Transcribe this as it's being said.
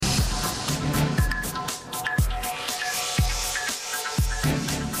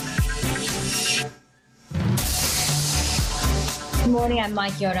morning. I'm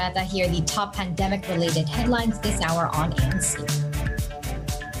Mike Yorata. Here are the top pandemic-related headlines this hour on ANC.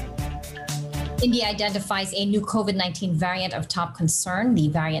 India identifies a new COVID-19 variant of top concern. The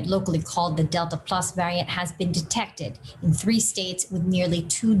variant, locally called the Delta Plus variant, has been detected in 3 states with nearly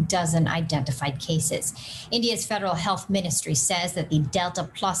 24 identified cases. India's Federal Health Ministry says that the Delta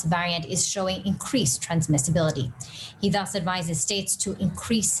Plus variant is showing increased transmissibility. He thus advises states to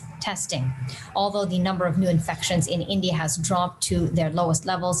increase testing. Although the number of new infections in India has dropped to their lowest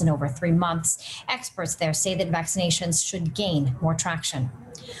levels in over 3 months, experts there say that vaccinations should gain more traction.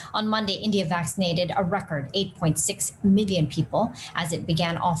 On Monday, India vaccinated a record 8.6 million people as it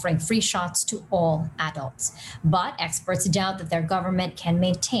began offering free shots to all adults. But experts doubt that their government can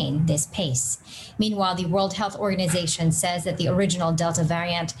maintain this pace. Meanwhile, the World Health Organization says that the original Delta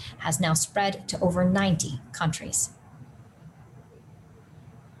variant has now spread to over 90 countries.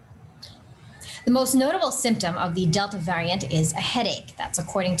 The most notable symptom of the Delta variant is a headache. That's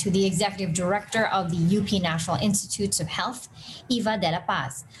according to the executive director of the UP National Institutes of Health, Eva De La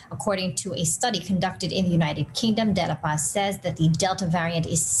Paz. According to a study conducted in the United Kingdom, De La Paz says that the Delta variant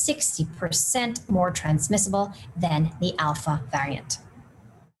is 60% more transmissible than the Alpha variant.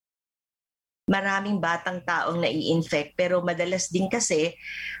 Maraming batang taong nai-infect pero madalas din kasi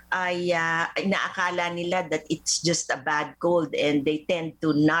ay inaakala nila that it's just a bad cold and they tend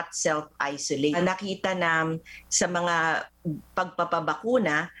to not self-isolate. Nakita na sa mga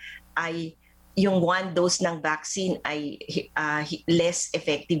pagpapabakuna ay yung 1 dose ng vaccine ay less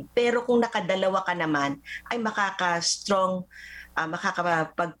effective. Pero kung nakadalawa ka naman ay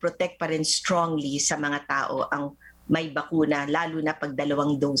makakapag-protect pa rin strongly sa mga tao ang may bakuna, lalo na pag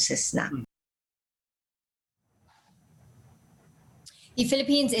 2 doses na. The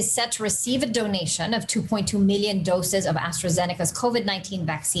Philippines is set to receive a donation of 2.2 million doses of AstraZeneca's COVID-19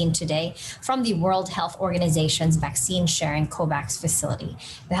 vaccine today from the World Health Organization's vaccine sharing COVAX facility.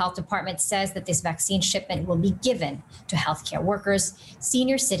 The health department says that this vaccine shipment will be given to healthcare workers,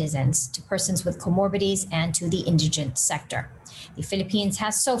 senior citizens, to persons with comorbidities, and to the indigent sector. The Philippines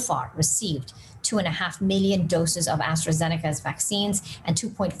has so far received 2.5 million doses of AstraZeneca's vaccines and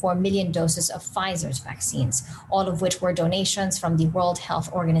 2.4 million doses of Pfizer's vaccines, all of which were donations from the World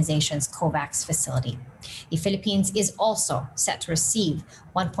Health Organization's COVAX facility. The Philippines is also set to receive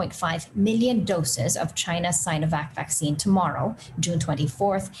 1.5 million doses of China's Sinovac vaccine tomorrow, June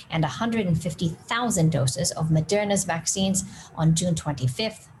 24th, and 150,000 doses of Moderna's vaccines on June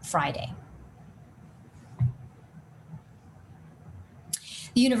 25th, Friday.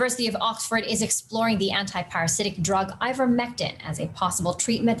 The University of Oxford is exploring the antiparasitic drug ivermectin as a possible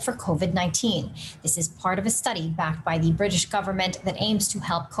treatment for COVID-19. This is part of a study backed by the British government that aims to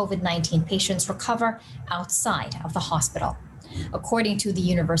help COVID-19 patients recover outside of the hospital. According to the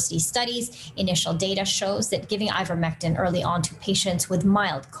university studies, initial data shows that giving ivermectin early on to patients with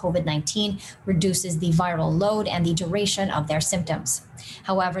mild COVID-19 reduces the viral load and the duration of their symptoms.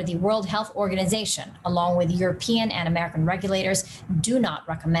 However, the World Health Organization, along with European and American regulators, do not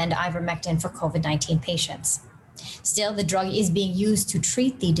recommend ivermectin for COVID-19 patients. Still, the drug is being used to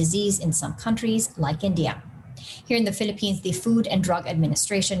treat the disease in some countries like India. Here in the Philippines, the Food and Drug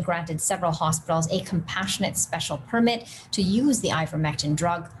Administration granted several hospitals a compassionate special permit to use the ivermectin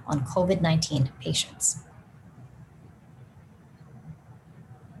drug on COVID-19 patients.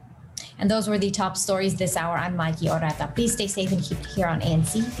 And those were the top stories this hour. I'm Mikey Orata. Please stay safe and keep it here on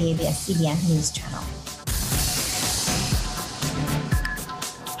ANC, the ABS-CBN News Channel.